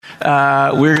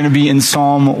We're going to be in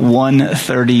Psalm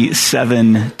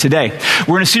 137 today.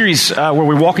 We're in a series where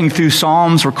we're walking through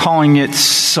Psalms. We're calling it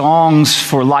Songs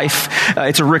for Life.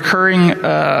 It's a recurring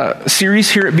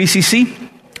series here at BCC.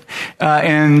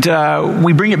 And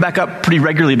we bring it back up pretty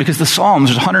regularly because the Psalms,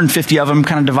 there's 150 of them,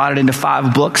 kind of divided into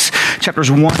 5 books.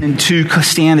 Chapters 1 and 2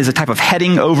 stand as a type of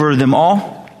heading over them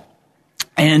all.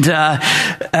 And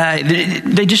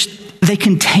they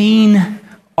contain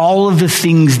all of the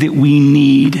things that we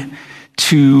need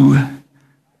to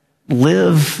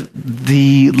live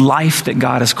the life that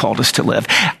God has called us to live.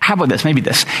 How about this? Maybe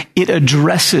this. It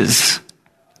addresses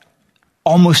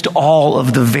almost all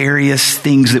of the various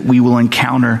things that we will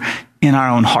encounter in our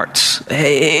own hearts.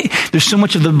 There's so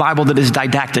much of the Bible that is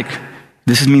didactic.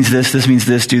 This means this means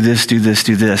this, do this, do this,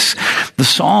 do this. The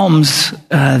Psalms,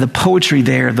 the poetry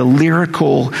there, the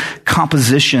lyrical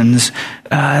compositions,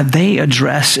 they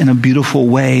address in a beautiful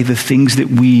way the things that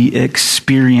we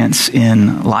experience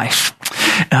in life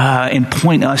and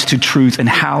point us to truth and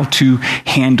how to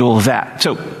handle that.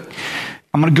 So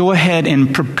I'm going to go ahead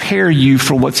and prepare you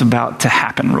for what's about to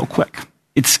happen real quick.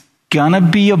 It's going to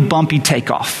be a bumpy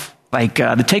takeoff. Like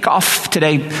the takeoff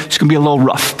today is going to be a little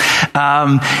rough.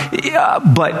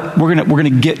 But we're going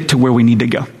to get to where we need to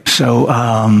go. So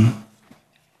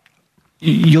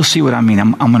you'll see what I mean.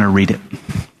 I'm going to read it.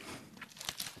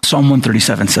 Psalm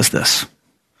 137 says this.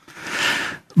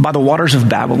 By the waters of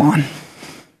Babylon,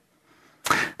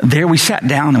 there we sat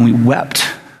down and we wept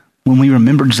when we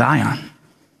remembered Zion.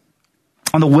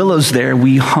 On the willows there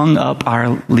we hung up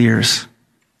our lyres.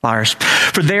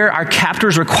 For there our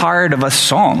captors required of us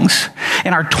songs,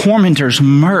 and our tormentors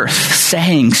mirth,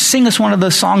 saying, sing us one of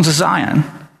the songs of Zion.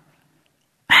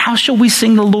 How shall we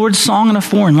sing the Lord's song in a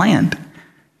foreign land?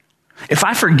 If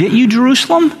I forget you,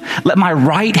 Jerusalem, let my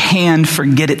right hand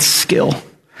forget its skill.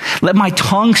 Let my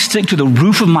tongue stick to the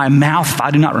roof of my mouth if I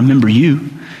do not remember you.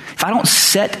 If I don't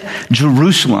set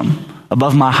Jerusalem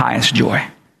above my highest joy.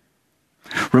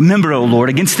 Remember, O Lord,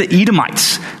 against the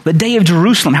Edomites, the day of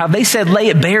Jerusalem, how they said, lay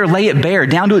it bare,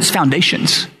 down to its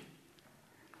foundations.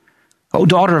 O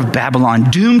daughter of Babylon,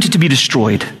 doomed to be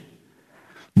destroyed.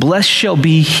 Blessed shall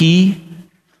be he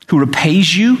who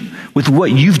repays you with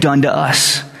what you've done to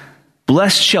us.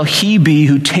 Blessed shall he be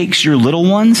who takes your little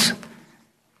ones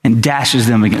and dashes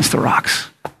them against the rocks.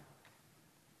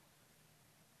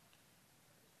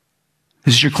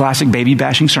 This is your classic baby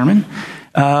bashing sermon.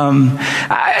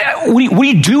 What do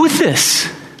you do with this?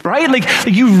 Right? Like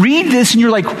you read this and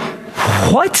you're like,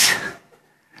 what?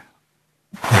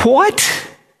 What?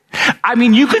 I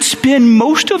mean, you could spend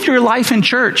most of your life in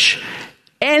church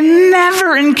and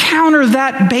never encounter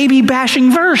that baby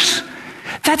bashing verse.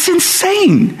 That's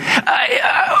insane.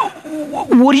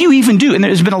 What do you even do? And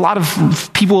there's been a lot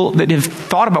of people that have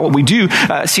thought about what we do.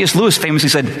 C.S. Lewis famously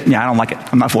said, yeah, I don't like it.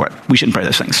 I'm not for it. We shouldn't pray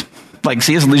those things. Like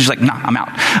C.S. Lewis is like, nah, I'm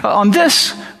out. On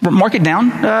this, mark it down.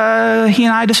 He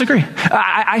and I disagree.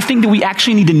 I think that we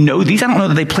actually need to know these. I don't know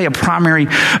that they play a primary,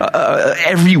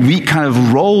 every week kind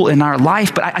of role in our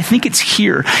life, but I think it's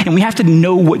here, and we have to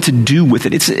know what to do with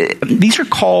it. These are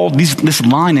called this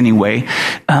line anyway,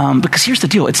 because here's the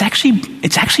deal. It's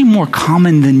actually more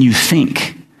common than you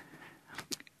think.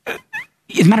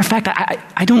 As a matter of fact,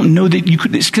 I don't know that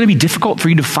it's going to be difficult for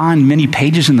you to find many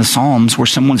pages in the Psalms where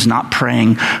someone's not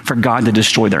praying for God to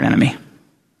destroy their enemy.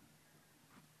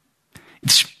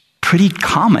 It's pretty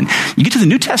common. You get to the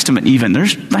New Testament even,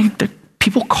 there's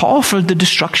people call for the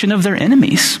destruction of their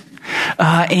enemies.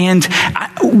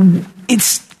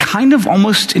 It's kind of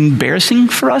almost embarrassing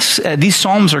for us. These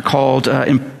Psalms are called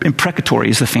imprecatory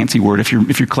is the fancy word if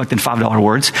you're collecting $5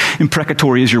 words.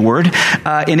 Imprecatory is your word.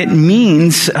 And it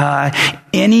means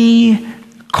any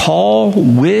call,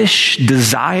 wish,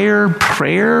 desire,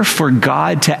 prayer for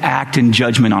God to act in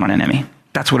judgment on an enemy.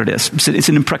 That's what it is. It's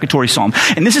an imprecatory psalm.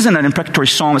 And this isn't an imprecatory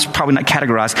psalm. It's probably not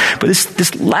categorized. But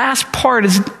this last part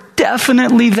is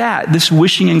definitely that. This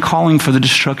wishing and calling for the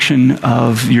destruction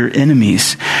of your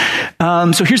enemies.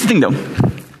 So here's the thing, though.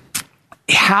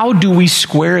 How do we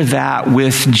square that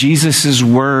with Jesus'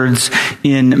 words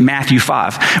in Matthew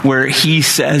 5, where he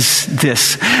says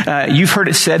this, you've heard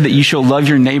it said that you shall love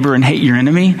your neighbor and hate your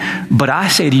enemy, but I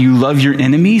say to you, love your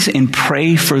enemies and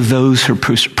pray for those who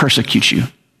persecute you.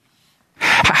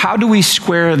 How do we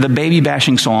square the baby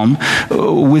bashing psalm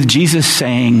with Jesus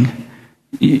saying,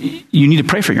 you need to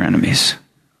pray for your enemies?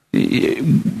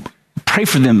 Pray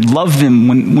for them. Love them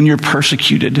when you're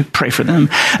persecuted. Pray for them.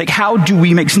 Like, how do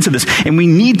we make sense of this? And we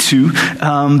need to,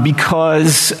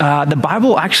 because the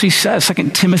Bible actually says, 2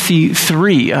 Timothy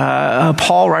 3,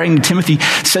 Paul writing to Timothy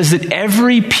says that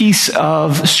every piece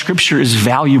of Scripture is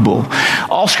valuable.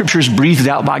 All Scripture is breathed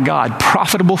out by God,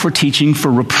 profitable for teaching,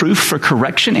 for reproof, for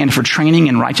correction, and for training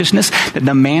in righteousness, that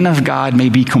the man of God may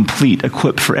be complete,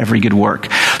 equipped for every good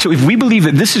work. So if we believe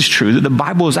that this is true, that the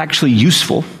Bible is actually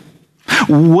useful,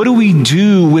 what do we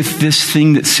do with this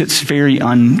thing that sits very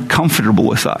uncomfortable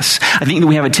with us? I think that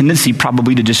we have a tendency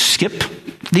probably to just skip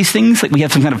these things. Like, we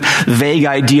have some kind of vague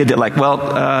idea that, like,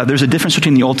 well, there's a difference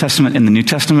between the Old Testament and the New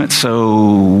Testament,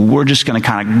 so we're just going to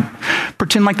kind of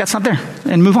pretend like that's not there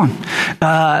and move on.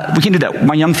 We can do that.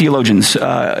 My young theologians,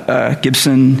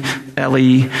 Gibson,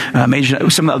 Ellie, Major,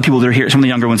 some of the other people that are here, some of the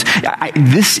younger ones,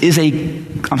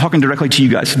 I'm talking directly to you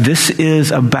guys. This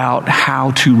is about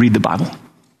how to read the Bible.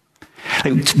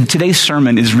 Like, today's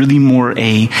sermon is really more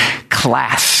a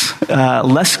class,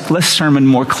 less sermon,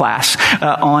 more class,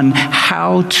 on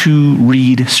how to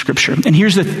read Scripture. And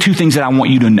here's the two things that I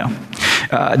want you to know,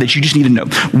 that you just need to know.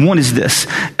 One is this: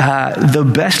 the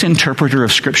best interpreter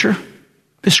of Scripture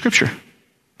is Scripture.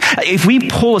 If we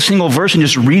pull a single verse and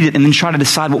just read it and then try to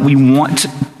decide what we want,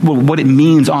 what it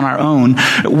means on our own,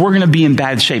 we're going to be in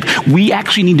bad shape. We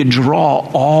actually need to draw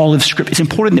all of Scripture. It's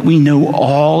important that we know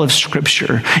all of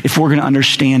Scripture if we're going to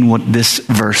understand what this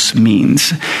verse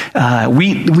means.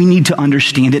 We need to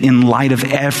understand it in light of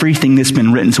everything that's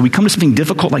been written. So we come to something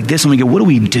difficult like this and we go, what do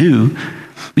we do?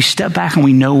 We step back and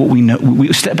we know what we know.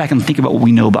 We step back and think about what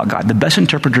we know about God. The best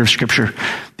interpreter of Scripture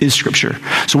is Scripture.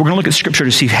 So we're going to look at Scripture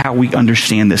to see how we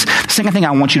understand this. The second thing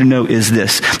I want you to know is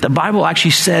this: the Bible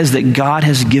actually says that God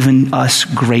has given us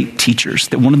great teachers,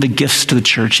 that one of the gifts to the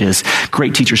church is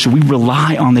great teachers. So we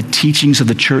rely on the teachings of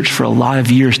the church for a lot of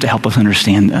years to help us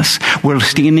understand this. We're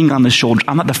standing on the shoulders.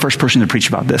 I'm not the first person to preach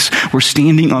about this. We're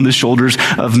standing on the shoulders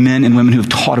of men and women who have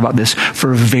taught about this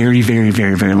for a very, very,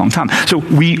 very, very long time. So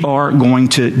we are going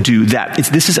to do that.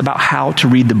 This is about how to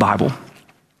read the Bible.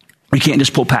 We can't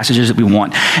just pull passages that we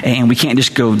want, and we can't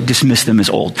just go dismiss them as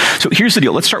old. So here's the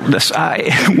deal. Let's start with this.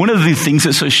 One of the things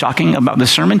that's so shocking about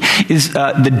this sermon is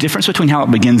the difference between how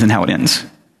it begins and how it ends.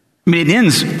 I mean, it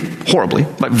ends horribly,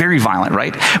 like very violent,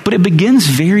 right? But it begins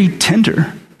very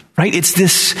tender, right? It's the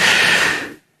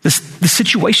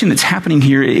situation that's happening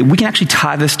here. We can actually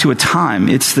tie this to a time.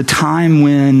 It's the time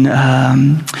when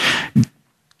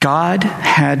God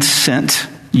had sent,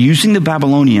 using the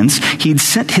Babylonians, he'd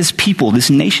sent his people,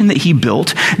 this nation that he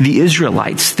built, the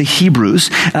Israelites, the Hebrews,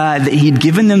 that he'd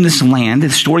given them this land. The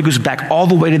story goes back all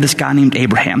the way to this guy named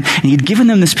Abraham. And he'd given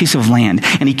them this piece of land.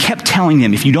 And he kept telling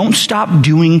them, if you don't stop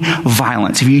doing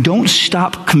violence, if you don't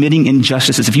stop committing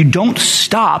injustices, if you don't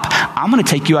stop, I'm going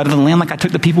to take you out of the land like I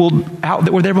took the people out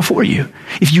that were there before you.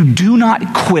 If you do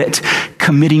not quit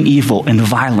committing evil and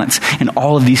violence and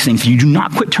all of these things, if you do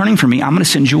not quit turning from me, I'm going to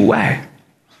send you away.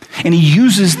 And he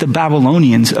uses the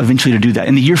Babylonians eventually to do that.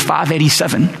 In the year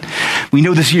 587, we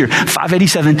know this year,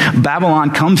 587,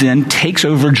 Babylon comes in, takes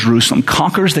over Jerusalem,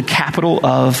 conquers the capital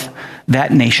of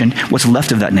that nation, what's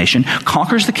left of that nation,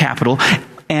 conquers the capital,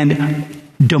 and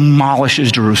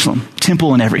demolishes Jerusalem,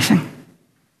 temple and everything.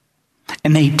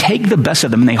 And they take the best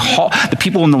of them, and they haul the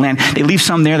people in the land. They leave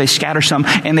some there, they scatter some,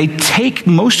 and they take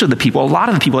most of the people, a lot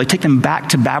of the people, they take them back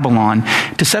to Babylon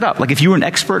to set up. Like, if you were an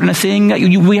expert in a thing,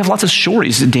 we have lots of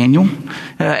stories. Daniel,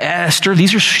 Esther,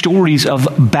 these are stories of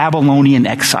Babylonian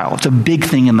exile. It's a big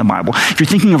thing in the Bible. If you're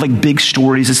thinking of like big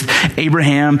stories, it's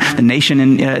Abraham, the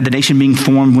nation being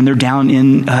formed when they're down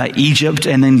in Egypt,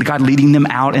 and then God leading them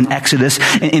out in Exodus,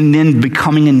 and then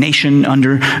becoming a nation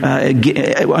under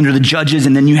the judges,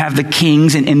 and then you have the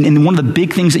kings, and one of the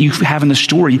big things that you have in the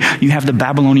story, you have the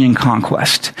Babylonian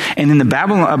conquest. And then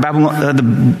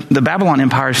the Babylon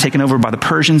Empire is taken over by the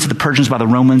Persians by the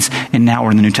Romans, and now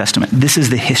we're in the New Testament. This is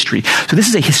the history. So this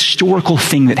is a historical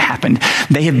thing that happened.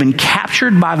 They have been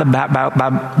captured by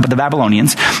the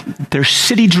Babylonians. Their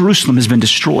city, Jerusalem, has been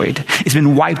destroyed. It's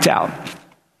been wiped out.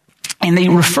 And they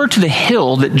refer to the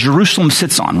hill that Jerusalem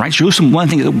sits on, right? Jerusalem,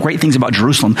 one of the great things about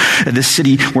Jerusalem, this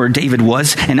city where David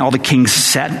was and all the kings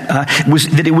sat, was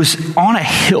that it was on a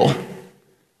hill.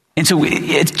 And so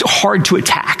it's hard to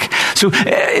attack. So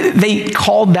they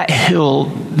called that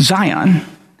hill Zion.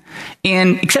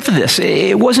 And except for this,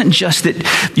 it wasn't just that,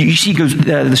 you see,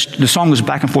 the song goes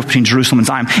back and forth between Jerusalem and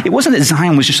Zion. It wasn't that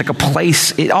Zion was just like a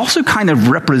place. It also kind of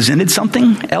represented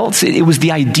something else. It was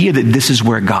the idea that this is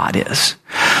where God is.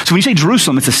 So when you say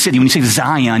Jerusalem, it's a city. When you say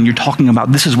Zion, you're talking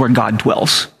about this is where God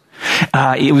dwells.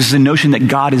 It was the notion that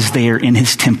God is there in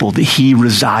his temple, that he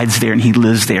resides there and he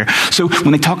lives there. So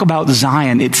when they talk about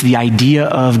Zion, it's the idea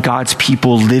of God's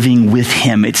people living with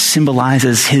him. It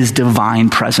symbolizes his divine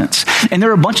presence. And there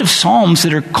are a bunch of psalms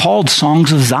that are called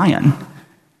songs of Zion.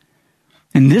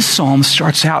 And this psalm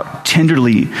starts out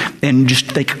tenderly and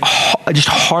just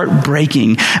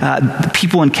heartbreaking. The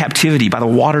people in captivity by the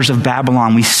waters of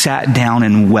Babylon, we sat down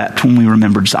and wept when we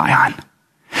remembered Zion.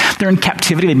 They're in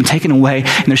captivity. They've been taken away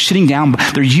and they're sitting down.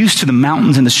 They're used to the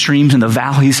mountains and the streams and the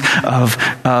valleys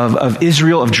of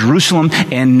Israel, of Jerusalem.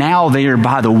 And now they are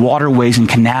by the waterways and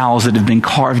canals that have been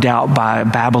carved out by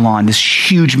Babylon,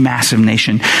 this huge, massive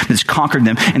nation that's conquered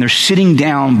them. And they're sitting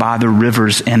down by the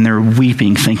rivers and they're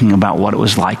weeping, thinking about what it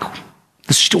was like.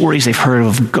 The stories they've heard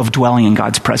of dwelling in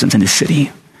God's presence in his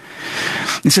city.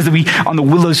 It says that on the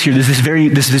willows here, there's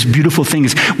this beautiful thing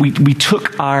is we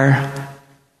took our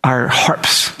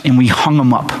harps and we hung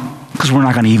them up because we're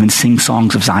not going to even sing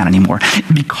songs of Zion anymore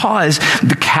because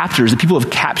the captors, the people who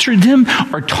have captured them,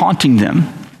 are taunting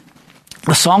them.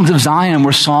 The songs of Zion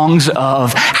were songs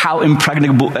of how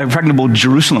impregnable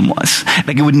Jerusalem was.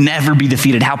 Like it would never be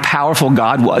defeated, how powerful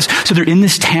God was. So they're in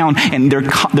this town and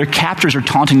their captors are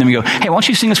taunting them and go, hey, why don't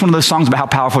you sing us one of those songs about how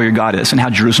powerful your God is and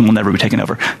how Jerusalem will never be taken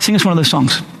over? Sing us one of those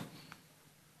songs.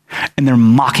 And they're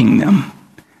mocking them.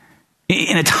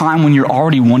 In a time when you're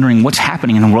already wondering what's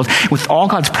happening in the world, with all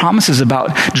God's promises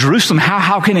about Jerusalem,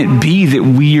 how can it be that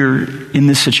we're in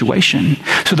this situation?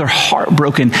 So they're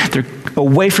heartbroken. They're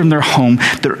away from their home.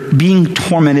 They're being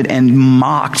tormented and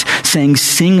mocked, saying,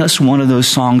 sing us one of those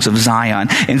songs of Zion.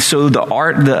 And so the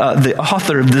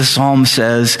author of this psalm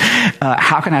says,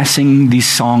 how can I sing these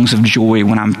songs of joy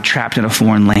when I'm trapped in a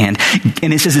foreign land?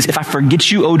 And it says this, if I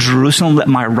forget you, O Jerusalem, let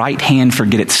my right hand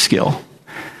forget its skill.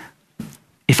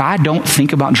 If I don't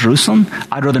think about Jerusalem,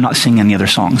 I'd rather not sing any other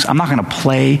songs. I'm not going to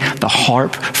play the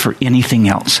harp for anything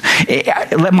else.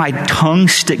 Let my tongue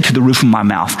stick to the roof of my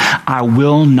mouth. I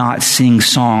will not sing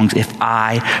songs if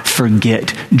I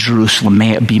forget Jerusalem.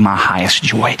 May it be my highest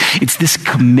joy. It's this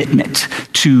commitment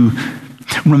to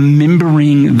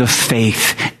remembering the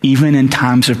faith, even in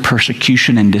times of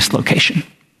persecution and dislocation.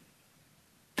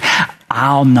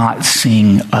 I'll not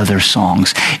sing other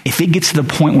songs. If it gets to the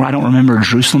point where I don't remember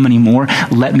Jerusalem anymore,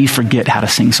 let me forget how to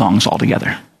sing songs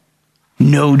altogether.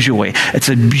 No joy. It's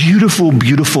a beautiful,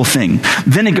 beautiful thing.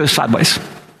 Then it goes sideways,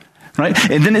 right?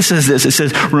 And then it says this. It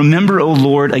says, remember, O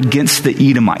Lord, against the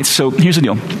Edomites. So here's the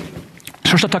deal.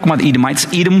 First, I'll talk about the Edomites.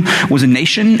 Edom was a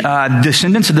nation,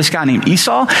 descendants of this guy named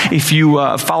Esau. If you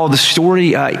follow the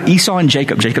story, Esau and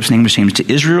Jacob's name was changed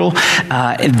to Israel.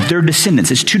 They're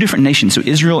descendants. It's two different nations. So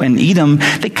Israel and Edom,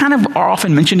 they kind of are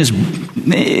often mentioned as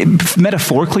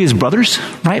metaphorically as brothers,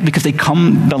 right? Because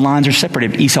the lines are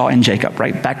separated, Esau and Jacob,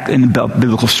 right? Back in the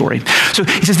biblical story. So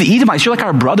he says, the Edomites, you're like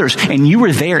our brothers, and you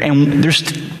were there, and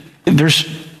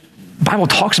there's Bible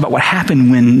talks about what happened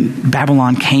when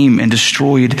Babylon came and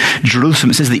destroyed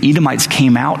Jerusalem. It says the Edomites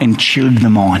came out and cheered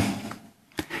them on.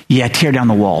 Yeah, tear down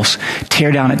the walls, tear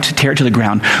it to the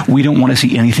ground. We don't want to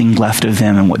see anything left of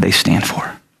them and what they stand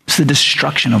for. It's the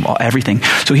destruction of everything.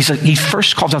 So he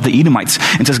first calls out the Edomites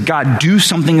and says, God, do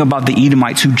something about the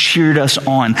Edomites who cheered us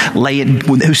on,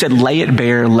 who said, lay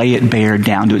it bare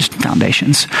down to its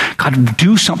foundations. God,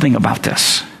 do something about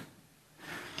this.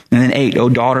 And then 8, O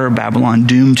daughter of Babylon,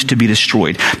 doomed to be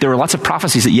destroyed. There were lots of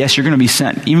prophecies that, yes, you're going to be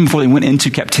sent, even before they went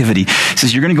into captivity. It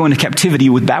says, you're going to go into captivity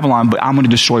with Babylon, but I'm going to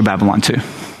destroy Babylon too.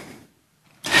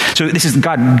 So this is,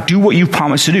 God, do what you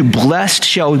promised to do. Blessed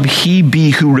shall he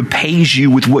be who repays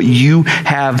you with what you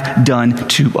have done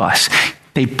to us.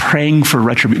 They praying for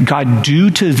retribution. God,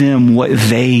 do to them what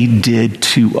they did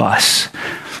to us.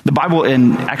 The Bible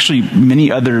and actually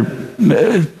many other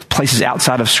places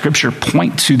outside of Scripture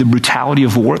point to the brutality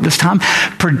of war at this time.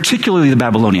 Particularly the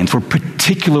Babylonians were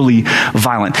particularly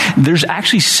violent. There's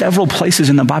actually several places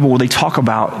in the Bible where they talk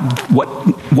about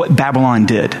what Babylon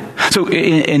did. So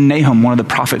in Nahum, one of the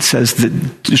prophets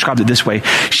describes it this way.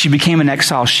 She became an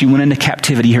exile. She went into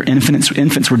captivity. Her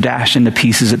infants were dashed into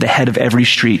pieces at the head of every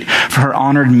street. For her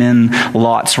honored men,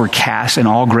 lots were cast, and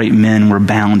all great men were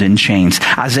bound in chains.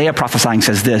 Isaiah prophesying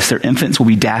says this, their infants will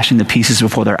be dashed into pieces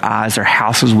before their eyes. Their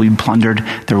houses will be plundered,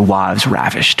 their wives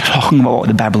ravished. Talking about what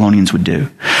the Babylonians would do.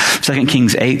 2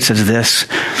 Kings 8 says this.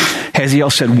 Hazael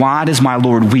said, why does my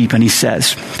Lord weep? And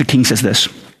the king says this,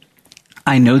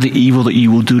 I know the evil that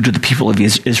you will do to the people of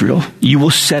Israel. You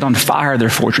will set on fire their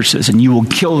fortresses, and you will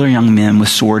kill their young men with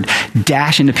sword,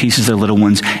 dash into pieces their little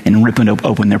ones, and rip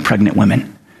open their pregnant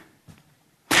women.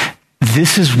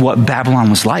 This is what Babylon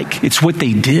was like. It's what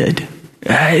they did.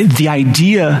 The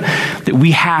idea that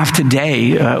we have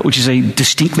today, which is a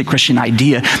distinctly Christian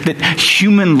idea, that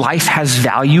human life has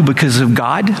value because of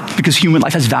God, because human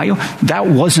life has value,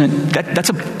 that's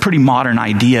a pretty modern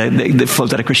idea that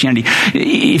flows out of Christianity.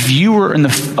 If you were in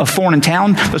a foreign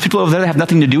town, those people over there that have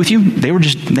nothing to do with you, they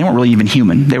weren't really even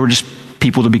human. They were just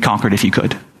people to be conquered if you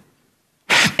could.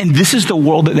 And this is the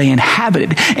world that they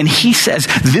inhabited. And he says,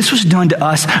 this was done to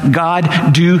us.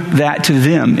 God, do that to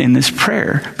them in this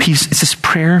prayer. It's this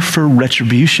prayer for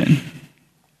retribution.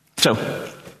 So,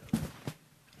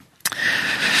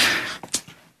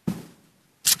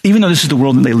 even though this is the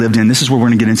world that they lived in, this is where we're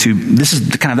going to get into, this is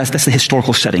that's the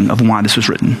historical setting of why this was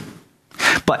written.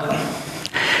 But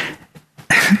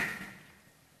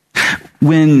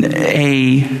when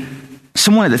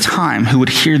someone at the time who would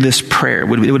hear this prayer, it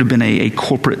would have been a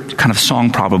corporate kind of song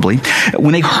probably.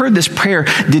 When they heard this prayer,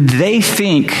 did they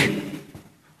think,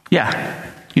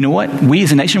 yeah, you know what? We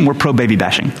as a nation, we're pro-baby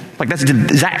bashing. Like is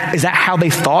that how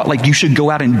they thought? Like you should go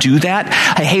out and do that?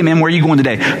 Hey man, where are you going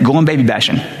today? Going baby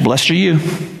bashing. Blessed are you.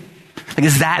 Like,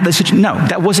 is that the situation? No,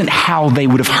 that wasn't how they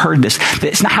would have heard this.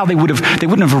 It's not how they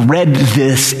wouldn't have read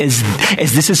this as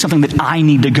this is something that I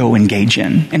need to go engage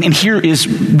in. And here is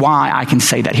why I can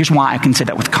say that. Here's why I can say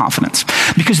that with confidence.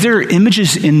 Because there are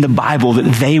images in the Bible that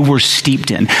they were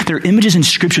steeped in. There are images in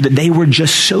Scripture that they were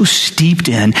just so steeped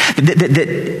in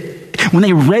that when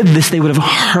they read this, they would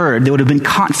have been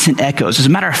constant echoes. As a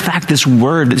matter of fact, this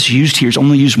word that's used here is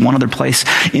only used one other place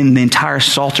in the entire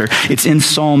Psalter. It's in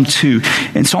Psalm 2.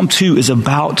 And Psalm 2 is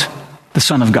about the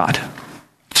Son of God.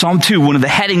 Psalm 2, one of the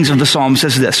headings of the psalm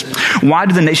says this: why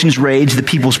do the nations rage, the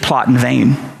peoples plot in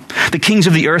vain? The kings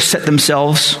of the earth set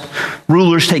themselves,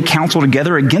 rulers take counsel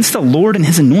together against the Lord and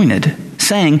his anointed,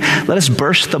 saying, let us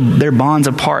burst their bonds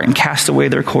apart and cast away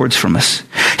their cords from us.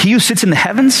 He who sits in the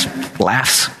heavens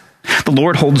laughs. The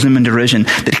Lord holds them in derision,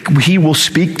 that he will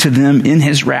speak to them in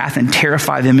his wrath and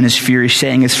terrify them in his fury,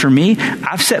 saying, as for me,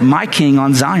 I've set my king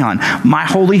on Zion, my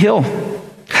holy hill.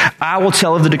 I will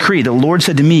tell of the decree. The Lord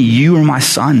said to me, you are my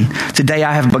son. Today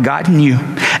I have begotten you.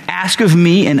 Ask of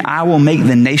me, and I will make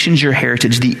the nations your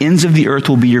heritage. The ends of the earth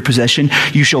will be your possession.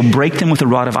 You shall break them with a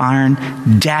rod of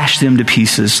iron, dash them to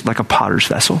pieces like a potter's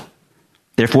vessel.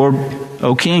 Therefore,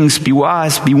 O kings, be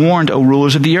wise, be warned, O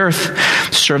rulers of the earth.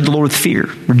 Serve the Lord with fear.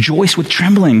 Rejoice with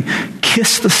trembling.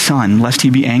 Kiss the Son, lest he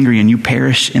be angry and you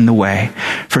perish in the way.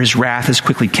 For his wrath is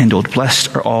quickly kindled.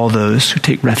 Blessed are all those who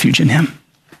take refuge in him.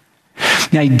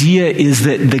 The idea is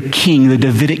that the king, the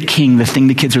Davidic king, the thing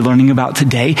the kids are learning about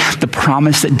today, the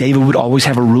promise that David would always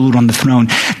have a ruler on the throne,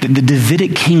 the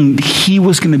Davidic king, he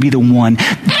was going to be the one.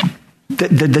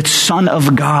 The Son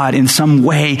of God in some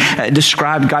way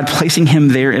described God placing him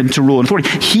there to rule and authority.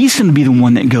 He's going to be the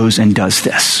one that goes and does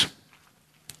this.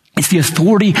 It's the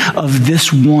authority of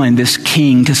this one, this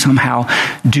king, to somehow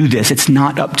do this. It's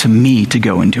not up to me to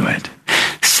go and do it.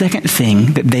 Second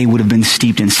thing that they would have been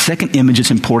steeped in, second image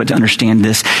that's important to understand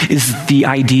this, is the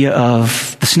idea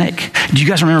of the snake. Do you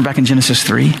guys remember back in Genesis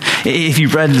 3? If you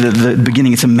read the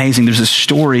beginning, it's amazing. There's a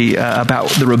story about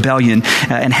the rebellion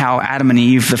and how Adam and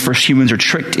Eve, the first humans, are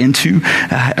tricked into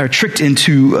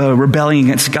rebelling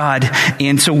against God.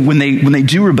 And so when they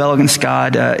do rebel against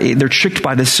God, they're tricked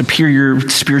by this superior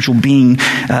spiritual being,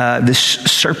 this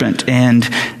serpent. And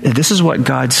this is what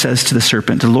God says to the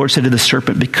serpent. The Lord said to the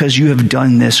serpent, because you have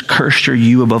done this, cursed are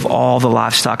you above all the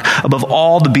livestock, above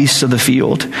all the beasts of the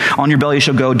field. On your belly you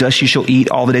shall go, dust you shall eat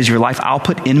all the days of your life. I'll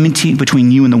put enmity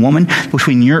between you and the woman,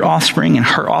 between your offspring and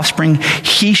her offspring.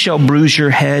 He shall bruise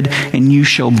your head, and you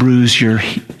shall bruise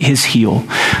his heel.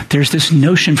 There's this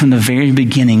notion from the very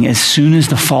beginning, as soon as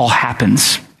the fall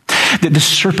happens, that the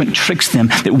serpent tricks them,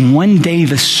 that one day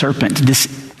the serpent,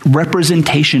 this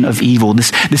representation of evil,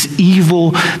 this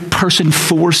evil person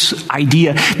force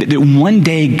idea, that one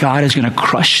day God is going to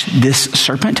crush this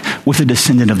serpent with a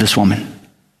descendant of this woman.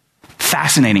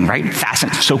 Fascinating, right?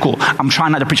 Fascinating. So cool. I'm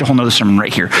trying not to preach a whole nother sermon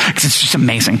right here because it's just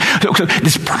amazing. So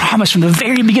this promise from the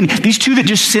very beginning, these two that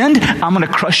just sinned, I'm going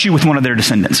to crush you with one of their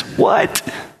descendants. What?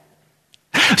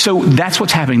 So that's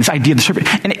what's happening, this idea of the serpent.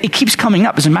 And it keeps coming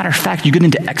up. As a matter of fact, you get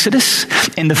into Exodus,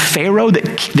 and the Pharaoh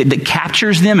that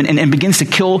captures them and begins to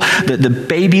kill the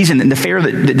babies, and the Pharaoh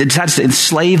that decides to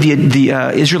enslave the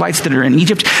Israelites that are in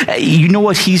Egypt. You know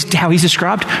how he's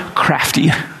described?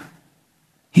 Crafty.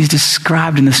 He's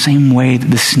described in the same way that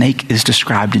the snake is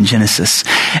described in Genesis,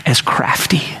 as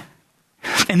crafty.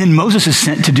 And then Moses is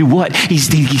sent to do what? He's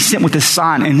sent with this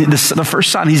sign, and the first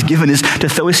sign he's given is to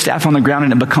throw his staff on the ground,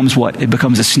 and it becomes what? It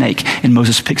becomes a snake, and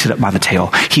Moses picks it up by the tail.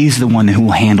 He's the one who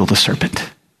will handle the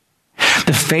serpent.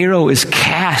 The Pharaoh is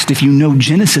cast, if you know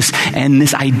Genesis, and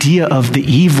this idea of the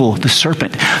evil, the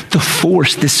serpent, the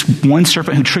force, this one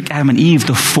serpent who tricked Adam and Eve,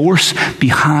 the force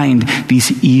behind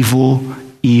these evil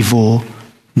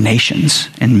nations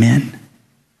and men.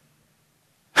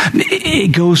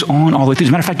 It goes on all the way through. As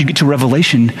a matter of fact, you get to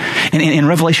Revelation, and in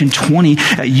Revelation 20,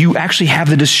 you actually have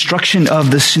the destruction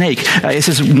of the snake. It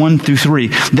says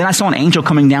 1-3. Then I saw an angel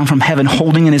coming down from heaven,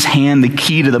 holding in his hand the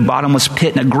key to the bottomless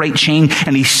pit and a great chain,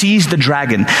 and he seized the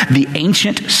dragon, the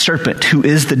ancient serpent, who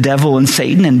is the devil and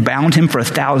Satan, and bound him for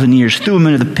 1,000 years, threw him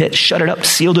into the pit, shut it up,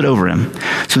 sealed it over him,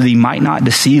 so that he might not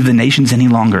deceive the nations any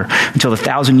longer, until the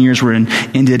 1,000 years were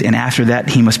ended, and after that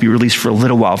he must be released for a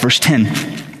little while. Verse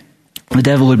 10. The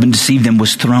devil who had been deceived them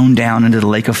was thrown down into the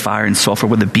lake of fire and sulfur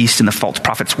where the beast and the false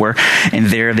prophets were, and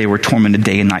there they were tormented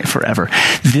day and night forever.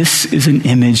 This is an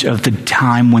image of the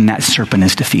time when that serpent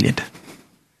is defeated.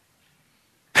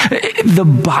 The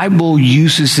Bible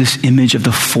uses this image of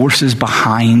the forces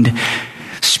behind,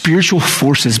 spiritual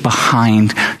forces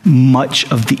behind much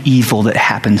of the evil that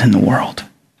happens in the world.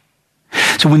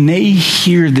 So when they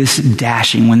hear this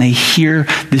dashing, when they hear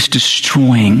this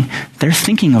destroying, they're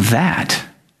thinking of that.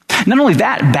 Not only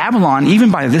that, Babylon,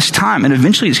 even by this time, and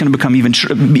eventually it's going to become even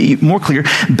more clear,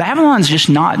 Babylon's just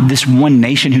not this one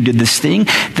nation who did this thing.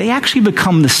 They actually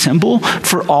become the symbol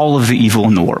for all of the evil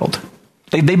in the world.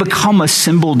 They become a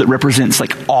symbol that represents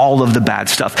like all of the bad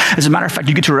stuff. As a matter of fact,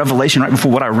 you get to Revelation right before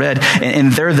what I read,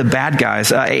 and they're the bad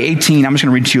guys. 18, I'm just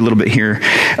going to read to you a little bit here.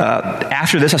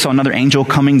 After this, I saw another angel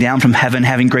coming down from heaven,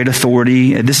 having great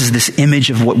authority. This is this image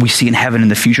of what we see in heaven in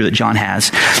the future that John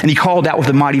has. And he called out with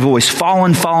a mighty voice,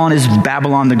 "Fallen, fallen is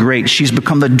Babylon the Great. She's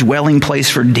become the dwelling place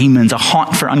for demons, a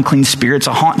haunt for unclean spirits,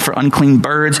 a haunt for unclean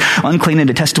birds, unclean and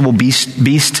detestable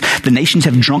beasts. The nations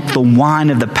have drunk the wine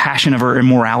of the passion of her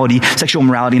immorality, sexual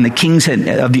immorality, and the kings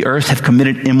of the earth have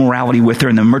committed immorality with her,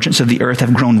 and the merchants of the earth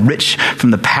have grown rich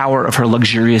from the power of her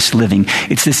luxurious living."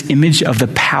 It's this image of the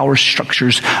power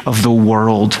structures of the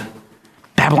world.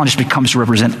 Babylon just becomes to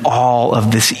represent all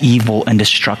of this evil and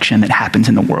destruction that happens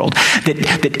in the world.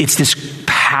 That it's this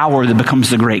power that becomes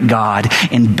the great God,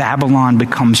 and Babylon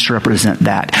becomes to represent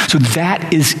that. So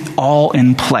that is all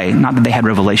in play. Not that they had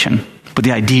revelation, but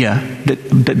the idea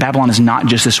that Babylon is not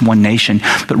just this one nation,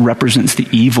 but represents the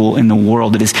evil in the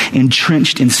world that is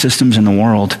entrenched in systems in the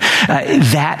world.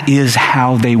 That is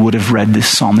how they would have read this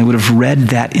psalm. They would have read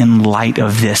that in light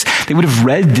of this. They would have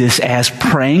read this as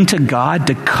praying to God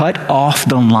to cut off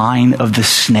the line of the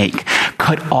snake,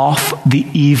 cut off the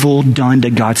evil done to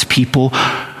God's people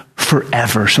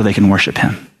forever so they can worship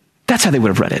him. That's how they would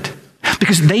have read it.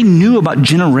 Because they knew about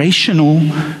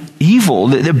generational evil.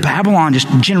 The Babylon, just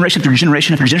generation after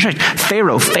generation after generation.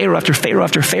 Pharaoh after Pharaoh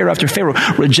after Pharaoh after Pharaoh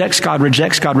rejects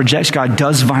God,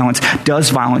 does violence.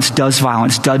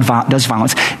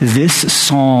 This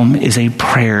psalm is a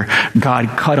prayer. God,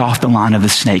 cut off the line of the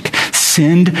snake.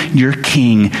 Send your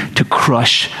king to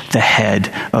crush the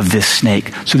head of this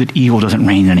snake so that evil doesn't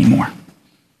reign anymore.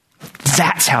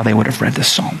 That's how they would have read this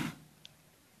psalm.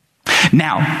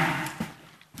 Now,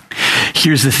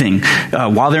 here's the thing.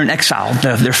 While they're in exile,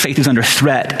 their faith is under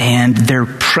threat, and they're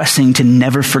pressing to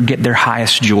never forget their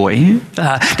highest joy,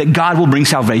 that God will bring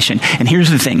salvation. And here's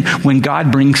the thing. When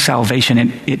God brings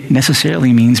salvation, it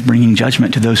necessarily means bringing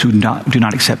judgment to those who do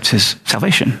not accept his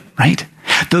salvation, right?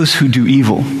 Those who do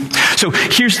evil. So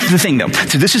here's the thing, though.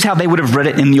 So this is how they would have read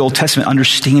it in the Old Testament,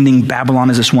 understanding Babylon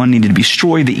as this one needed to be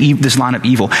destroyed, this line of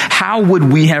evil. How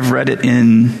would we have read it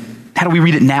how do we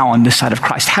read it now on this side of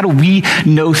Christ? How do we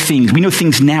know things? We know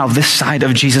things now, this side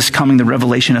of Jesus coming, the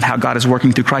revelation of how God is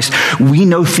working through Christ. We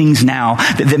know things now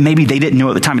that maybe they didn't know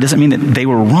at the time. It doesn't mean that they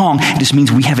were wrong. It just means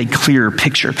we have a clearer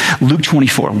picture. Luke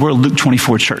 24. We're a Luke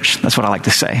 24 church. That's what I like to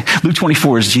say. Luke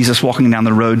 24 is Jesus walking down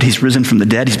the road. He's risen from the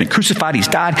dead. He's been crucified. He's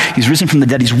died. He's risen from the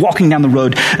dead. He's walking down the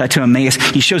road to Emmaus.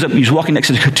 He shows up. He's walking next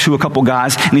to a couple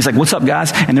guys, and he's like, "What's up,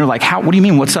 guys?" And they're like, "What do you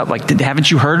mean, what's up? Like, haven't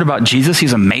you heard about Jesus?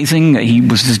 He's amazing. He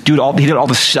was this dude. He did all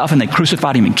this stuff, and they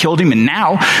crucified him and killed him. And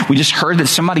now we just heard that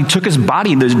somebody took his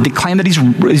body and they claim that he's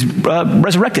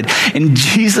resurrected." And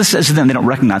Jesus says to them, they don't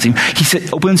recognize him. He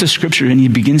opens the scripture and he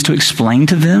begins to explain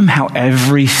to them how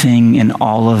everything in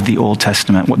all of the Old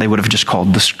Testament, what they would have just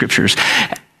called the scriptures,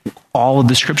 all of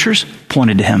the scriptures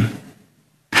pointed to him.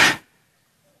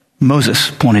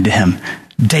 Moses pointed to him.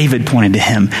 David pointed to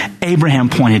him. Abraham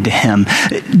pointed to him.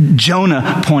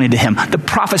 Jonah pointed to him. The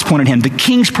prophets pointed to him. The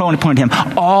kings pointed to him.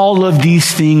 All of these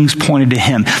things pointed to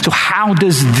him. So how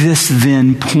does this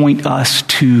then point us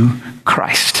to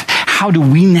Christ? How do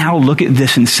we now look at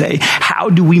this and say,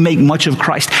 how do we make much of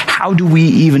Christ? How do we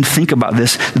even think about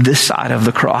this side of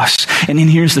the cross? And then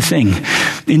here's the thing.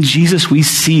 In Jesus, we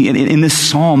see, in this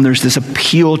psalm, there's this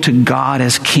appeal to God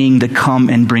as king to come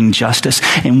and bring justice.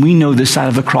 And we know this side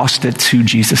of the cross, that's who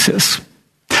Jesus is.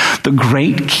 The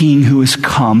great king who has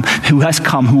come,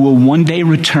 who will one day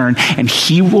return, and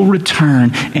he will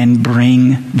return and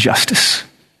bring justice.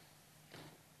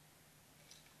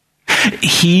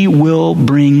 He will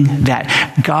bring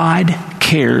that. God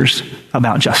cares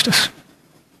about justice.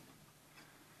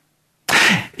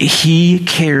 He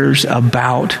cares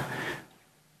about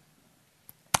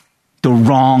the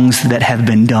wrongs that have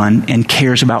been done and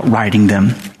cares about righting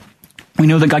them. We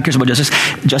know that God cares about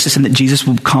justice, and that Jesus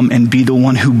will come and be the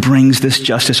one who brings this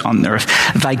justice on the earth.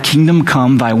 Thy kingdom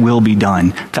come, thy will be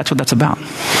done. That's what that's about.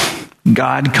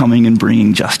 God coming and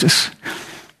bringing justice.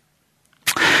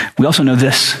 We also know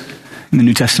this in the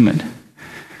New Testament.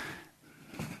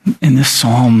 In this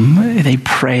psalm, they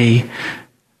pray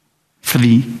for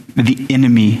the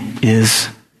enemy is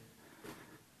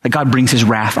that God brings his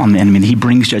wrath on the enemy, that he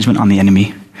brings judgment on the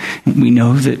enemy. And we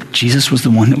know that Jesus was the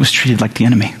one that was treated like the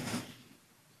enemy.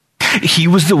 He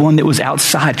was the one that was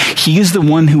outside. He is the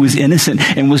one who was innocent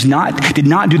and did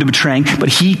not do the betraying, but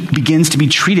he begins to be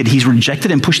treated. He's rejected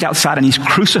and pushed outside, and he's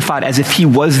crucified as if he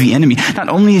was the enemy. Not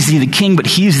only is he the king, but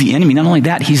he is the enemy. Not only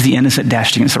that, he's the innocent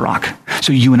dashed against the rock.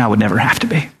 So you and I would never have to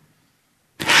be.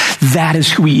 That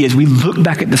is who he is. We look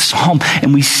back at the psalm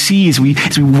and we see as we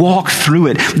walk through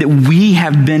it that we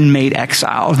have been made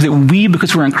exiles, that we,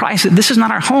 because we're in Christ, that this is not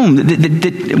our home.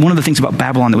 That one of the things about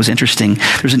Babylon that was interesting,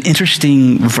 there's an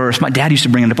interesting verse. My dad used to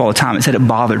bring it up all the time. It said it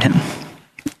bothered him.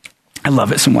 I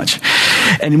love it so much.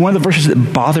 And one of the verses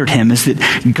that bothered him is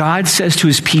that God says to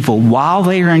his people, while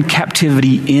they are in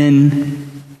captivity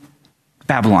in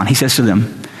Babylon, he says to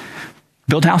them,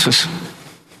 build houses,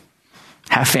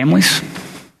 have families,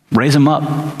 raise them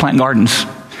up, plant gardens.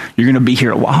 You're going to be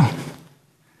here a while.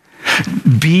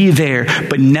 Be there,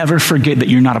 but never forget that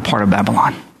you're not a part of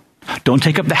Babylon. Don't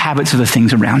take up the habits of the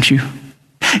things around you.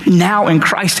 Now in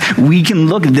Christ, we can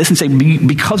look at this and say,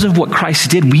 because of what Christ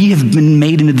did, we have been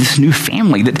made into this new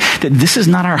family, that this is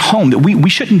not our home, that we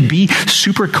shouldn't be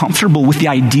super comfortable with the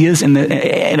ideas and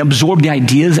absorb the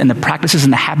ideas and the practices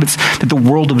and the habits that the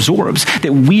world absorbs,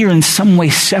 that we are in some way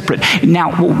separate.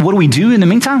 Now, what do we do in the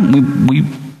meantime? We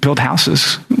build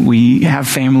houses, we have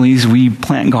families, we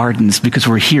plant gardens because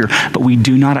we're here, but we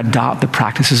do not adopt the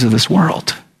practices of this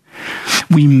world.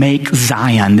 We make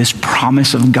Zion, this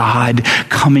promise of God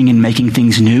coming and making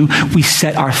things new. We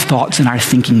set our thoughts and our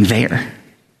thinking there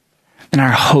and our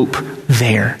hope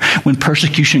there. When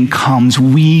persecution comes,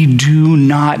 we do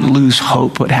not lose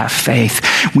hope but have faith.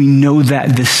 We know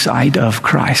that this side of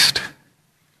Christ.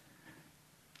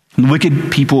 When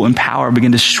wicked people in power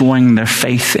begin destroying their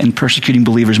faith and persecuting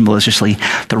believers maliciously,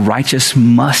 the righteous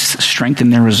must strengthen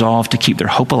their resolve to keep their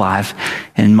hope alive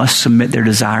and must submit their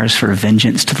desires for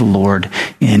vengeance to the Lord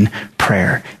in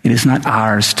prayer. It is not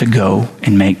ours to go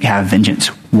and have vengeance.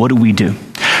 What do?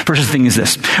 First thing is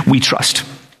this: we trust.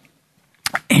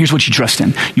 Here's what you trust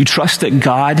in. You trust that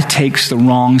God takes the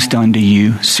wrongs done to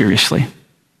you seriously.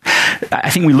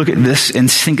 I think we look at this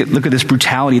and look at this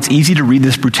brutality. It's easy to read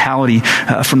this brutality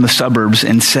from the suburbs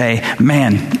and say,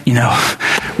 man,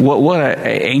 what an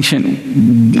ancient,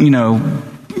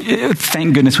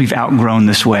 thank goodness we've outgrown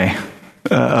this way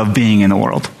of being in the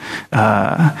world.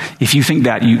 If you think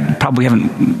that, you probably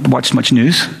haven't watched much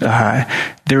news.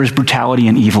 There is brutality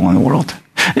and evil in the world.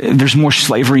 There's more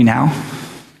slavery now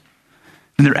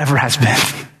than there ever has been.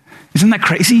 Isn't that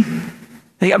crazy?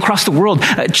 Across the world,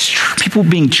 people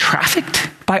being trafficked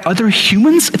by other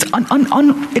humans. It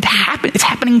happened. It's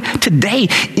happening today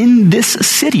in this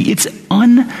city. It's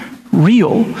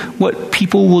unreal what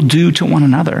people will do to one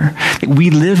another. We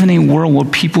live in a world where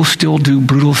people still do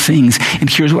brutal things. And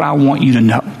here's what I want you to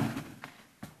know.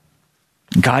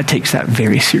 God takes that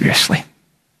very seriously.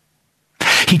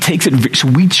 He takes it. So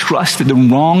we trust that the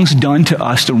wrongs done to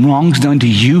us, the wrongs done to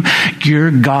you,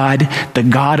 your God, the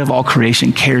God of all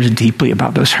creation, cares deeply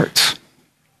about those hurts.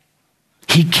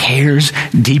 He cares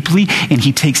deeply, and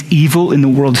he takes evil in the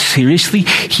world seriously.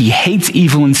 He hates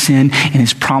evil and sin, and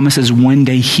his promise is one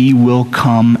day he will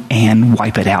come and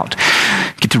wipe it out.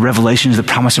 Get to Revelation, the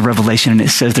promise of Revelation, and it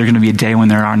says there's going to be a day when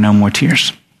there are no more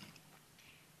tears.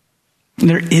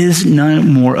 There is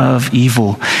none more of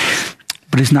evil.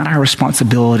 But it's not our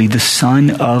responsibility. The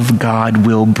Son of God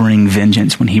will bring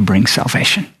vengeance when he brings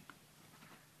salvation.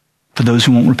 For those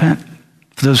who won't repent,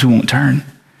 for those who won't turn.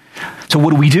 So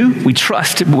what do? We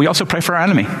trust, but we also pray for our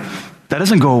enemy. That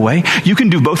doesn't go away. You can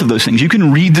do both of those things. You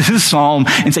can read this psalm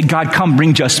and say, God, come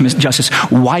bring justice,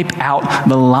 wipe out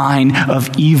the line of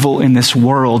evil in this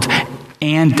world,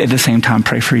 and at the same time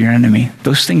pray for your enemy.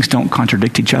 Those things don't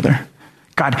contradict each other.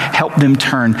 God, help them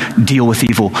deal with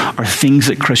evil, are things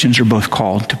that Christians are both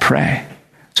called to pray.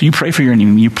 So you pray for your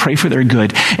enemy, you pray for their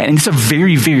good. And it's a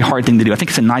very, very hard thing to do. I think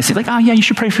it's a nice thing. Like, oh yeah, you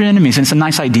should pray for your enemies. And it's a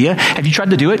nice idea. Have you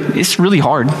tried to do it? It's really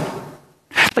hard.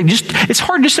 It's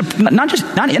hard just to,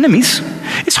 not enemies.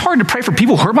 It's hard to pray for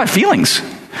people who hurt my feelings.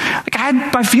 Like, I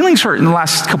had my feelings hurt in the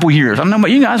last couple of years. I don't know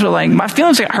about you guys, but like, my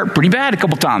feelings got hurt pretty bad a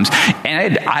couple times.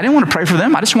 And I didn't want to pray for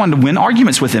them. I just wanted to win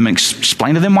arguments with them and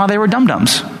explain to them why they were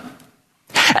dum-dums.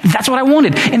 That's what I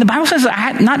wanted. And the Bible says that I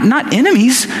had not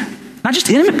enemies, not just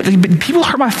enemies, but people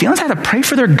hurt my feelings. I had to pray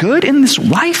for their good in this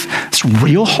life. It's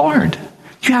real hard.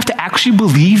 You have to actually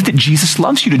believe that Jesus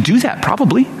loves you to do that,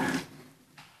 probably.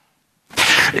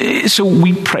 So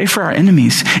we pray for our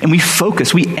enemies and we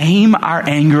aim our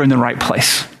anger in the right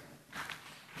place.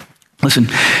 Listen,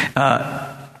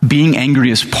 being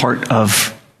angry is part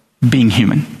of being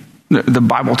human. The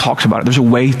Bible talks about it. There's a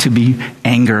way to be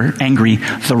angry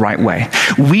the right way.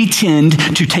 We tend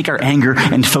to take our anger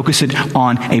and focus it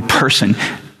on a person.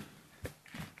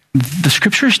 The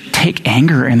scriptures take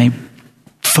anger and they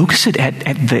focus it at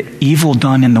the evil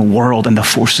done in the world and the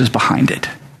forces behind it.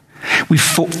 We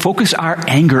focus our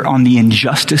anger on the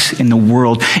injustice in the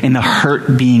world and the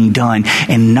hurt being done,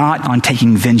 and not on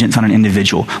taking vengeance on an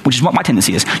individual, which is what my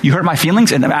tendency is. You hurt my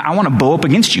feelings and I want to bow up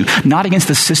against you, not against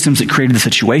the systems that created the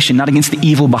situation, not against the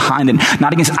evil behind it,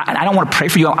 not against, I don't want to pray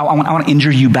for you. I want to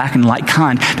injure you back in like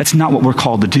kind. That's not what we're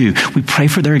called to do. We pray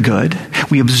for their good.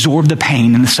 We absorb the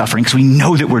pain and the suffering because we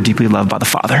know that we're deeply loved by the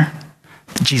Father.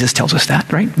 Jesus tells us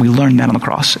that, right? We learned that at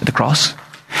the cross.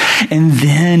 And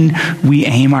then we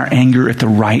aim our anger at the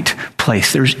right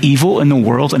place. There's evil in the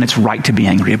world, and it's right to be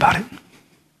angry about it.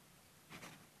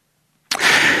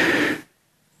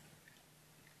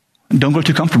 Don't grow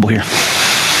too comfortable here.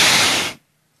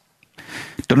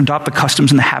 Don't adopt the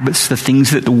customs and the habits, the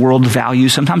things that the world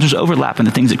values. Sometimes there's overlap in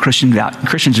the things that Christians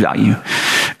value.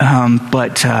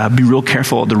 But be real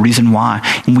careful of the reason why.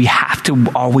 And we have to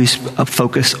always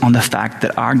focus on the fact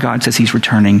that our God says he's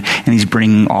returning and he's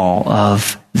bringing all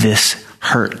of this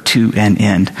hurt to an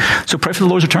end. So pray for the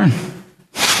Lord's return.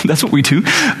 That's what we do.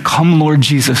 Come, Lord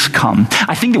Jesus, come.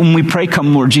 I think that when we pray,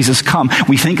 come, Lord Jesus, come,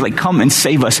 we think like, come and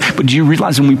save us. But do you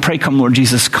realize when we pray, come, Lord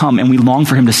Jesus, come, and we long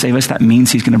for him to save us, that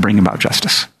means he's going to bring about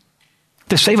justice.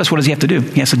 To save us, what does he have to do?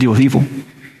 He has to deal with evil.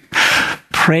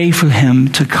 Pray for him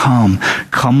to come.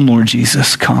 Come, Lord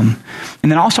Jesus, come.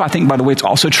 And then also, I think, by the way, it's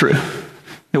also true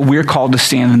that we're called to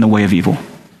stand in the way of evil.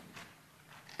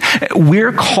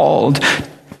 We're called,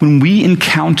 when we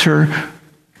encounter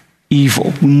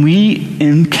evil, when we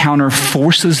encounter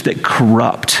forces that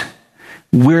corrupt,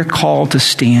 we're called to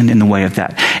stand in the way of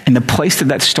that. And the place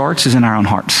that starts is in our own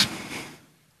hearts.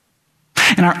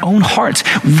 In our own hearts,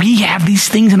 we have these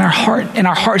things in our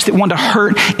hearts that want to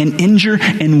hurt and injure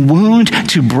and wound,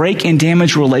 to break and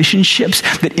damage relationships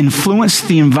that influence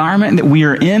the environment that we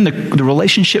are in, the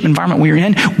relationship environment we are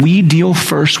in. We deal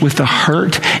first with the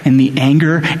hurt and the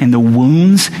anger and the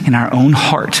wounds in our own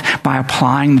heart by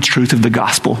applying the truth of the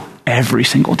gospel every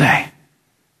single day.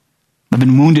 I've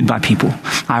been wounded by people.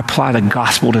 I apply the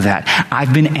gospel to that.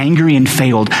 I've been angry and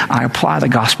failed. I apply the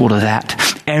gospel to that.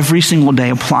 Every single day,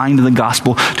 applying to the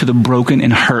gospel to the broken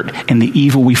and hurt and the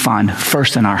evil we find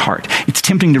first in our heart. It's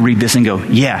tempting to read this and go,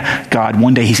 yeah, God,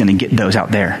 one day he's going to get those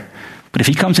out there. But if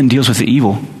he comes and deals with the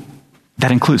evil,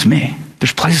 that includes me.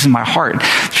 There's places in my heart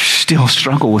that still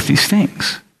struggle with these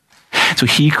things. So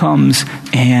he comes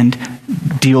and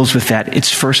deals with that.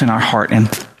 It's first in our heart, and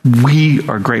we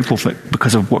are grateful for it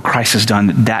because of what Christ has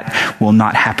done. That will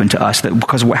not happen to us. That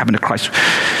because of what happened to Christ,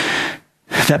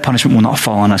 that punishment will not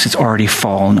fall on us. It's already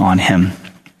fallen on him.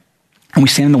 And we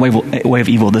stand in the way of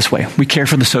evil this way. We care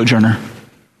for the sojourner,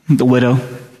 the widow,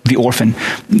 the orphan.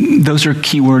 Those are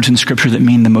key words in Scripture that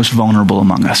mean the most vulnerable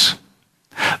among us.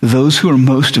 Those who are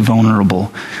most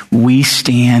vulnerable, we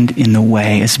stand in the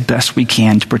way as best we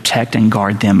can to protect and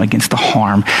guard them against the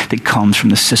harm that comes from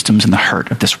the systems and the hurt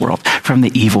of this world, from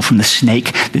the evil, from the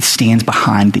snake that stands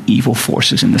behind the evil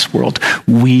forces in this world.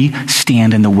 We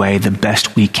stand in the way the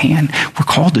best we can. We're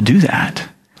called to do that.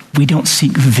 We don't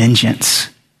seek vengeance.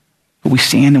 But we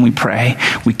stand and we pray,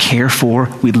 we care for,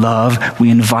 we love, we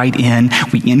invite in,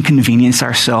 we inconvenience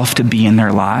ourselves to be in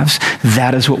their lives.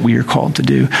 That is what we are called to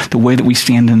do. The way that we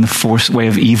stand in the way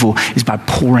of evil is by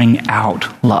pouring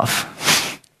out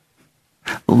love.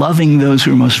 Loving those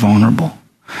who are most vulnerable.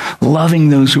 Loving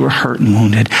those who are hurt and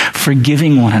wounded.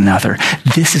 Forgiving one another.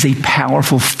 This is a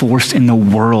powerful force in the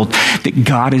world that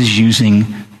God is using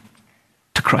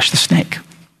to crush the snake.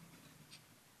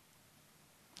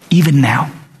 Even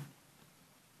now.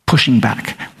 Pushing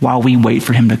back, while we wait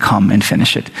for him to come and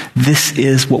finish it. This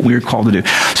is what we're called to do.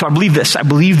 So I believe this. I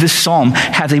believe this psalm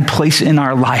has a place in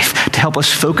our life to help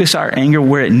us focus our anger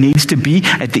where it needs to be,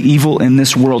 at the evil in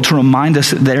this world, to remind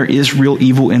us that there is real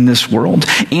evil in this world.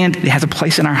 And it has a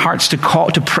place in our hearts to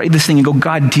pray this thing and go,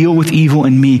 God, deal with evil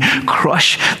in me.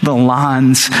 Crush the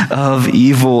lines of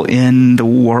evil in the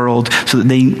world so that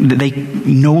they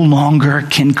no longer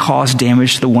can cause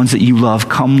damage to the ones that you love.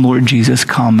 Come, Lord Jesus,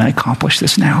 come and accomplish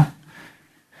this now.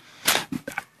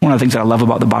 One of the things that I love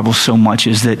about the Bible so much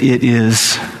is that it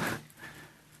is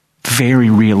very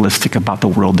realistic about the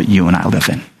world that you and I live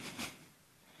in,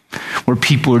 where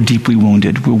people are deeply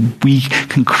wounded, where we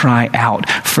can cry out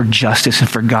for justice and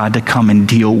for God to come and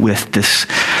deal with this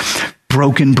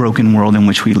broken world in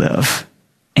which we live,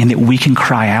 and that we can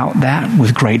cry out that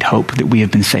with great hope that we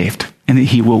have been saved and that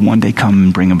he will one day come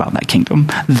and bring about that kingdom.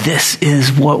 This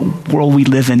is what world we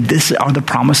live in. These are the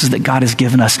promises that God has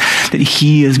given us, that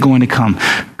he is going to come.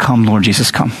 Come, Lord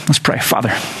Jesus, come. Let's pray.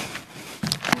 Father,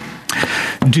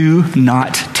 do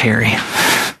not tarry.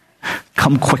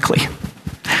 Come quickly.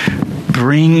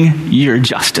 Bring your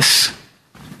justice.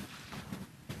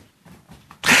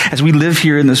 As we live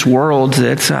here in this world,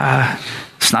 it's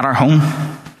not our home.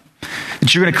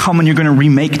 That you're going to come and you're going to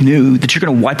remake new, that you're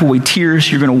going to wipe away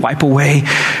tears, you're going to wipe away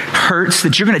hurts,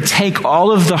 that you're going to take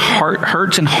all of the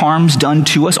hurts and harms done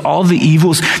to us, all the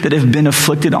evils that have been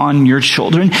afflicted on your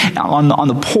children, on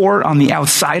the poor, on the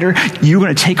outsider. You're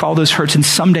going to take all those hurts, and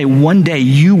someday, one day,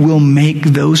 you will make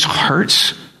those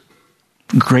hurts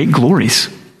great glories.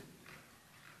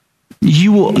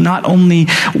 You will not only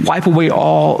wipe away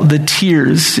all the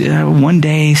tears, one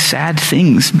day sad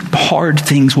things, hard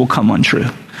things will come untrue,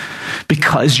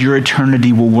 because your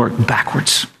eternity will work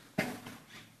backwards.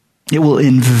 It will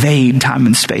invade time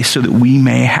and space so that we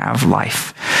may have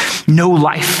life. No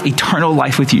life, eternal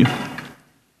life with you.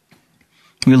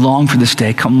 We long for this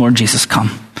day. Come, Lord Jesus, come.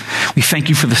 We thank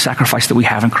you for the sacrifice that we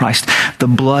have in Christ. The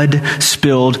blood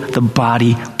spilled, the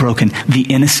body broken, the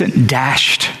innocent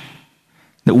dashed,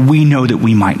 that we know that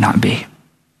we might not be.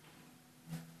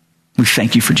 We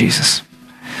thank you for Jesus.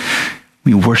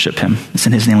 We worship him. It's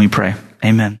in his name we pray.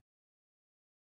 Amen.